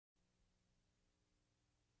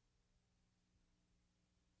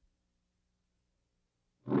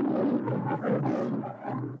You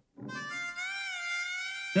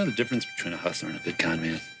know the difference between a hustler and a good con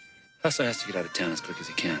man? A hustler has to get out of town as quick as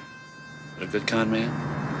he can. But a good con man,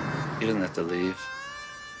 he doesn't have to leave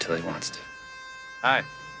until he wants to. Hi.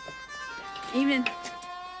 Evening.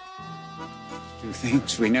 Two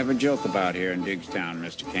things we never joke about here in Diggstone,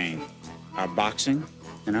 Mr. Caine. Our boxing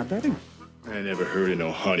and our betting. I never heard of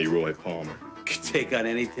no Honey Roy Palmer. Could take on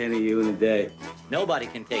any 10 of you in a day. Nobody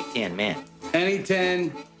can take 10 men. Any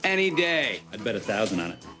 10, any day. I'd bet 1,000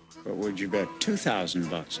 on it. But would you bet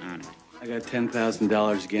 $2,000 on it? I got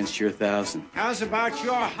 $10,000 against your 1,000. How's about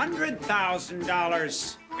your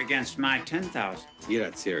 $100,000 against my 10,000? You're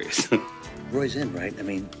not serious. Roy's in, right? I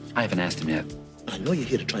mean, I haven't asked him yet. I know you're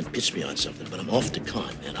here to try and pitch me on something, but I'm off the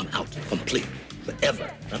con, man. I'm out. Complete.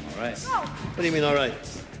 Forever. Huh? All right. What do you mean, all right?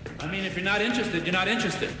 I mean, if you're not interested, you're not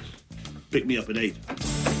interested. Pick me up at 8.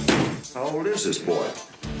 How old is this boy?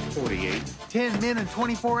 48. 10 men in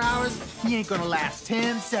 24 hours? He ain't gonna last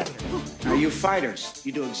 10 seconds. Now, you fighters,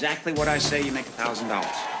 you do exactly what I say, you make $1,000.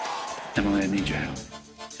 Emily, I need your help.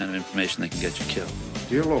 The kind of information that can get you killed.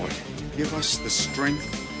 Dear Lord, give us the strength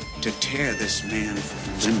to tear this man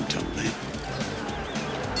from limb to limb.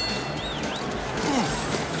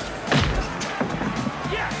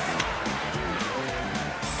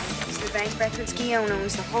 It's the bank records Gillon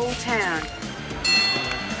owns the whole town.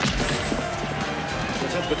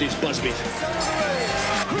 What's up with these Busbys?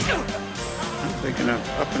 I'm thinking of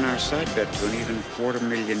upping our side bet to an even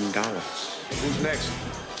 $250,000. Who's next?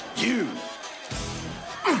 You!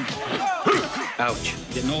 Ouch.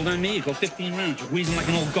 Getting old on me? You go 15 rounds. You're wheezing like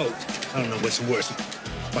an old goat. I don't know what's worse,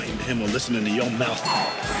 fighting to him or listening to your mouth.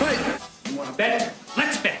 Hey! You want to bet?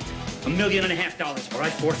 Let's bet. $1.5 million, or I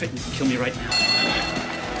forfeit and you can kill me right now.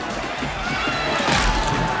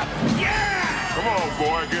 Come on,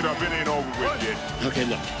 boy, get up. It ain't over with yet. Okay,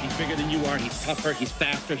 look. He's bigger than you are. He's tougher. He's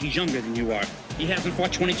faster. He's younger than you are. He hasn't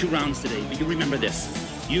fought 22 rounds today, but you remember this.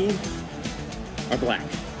 You are black.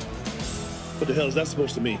 What the hell is that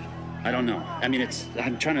supposed to mean? I don't know. I mean,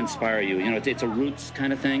 I'm trying to inspire you. You know, it's a roots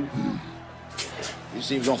kind of thing. He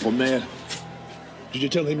seems awful mad. Did you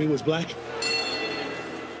tell him he was black?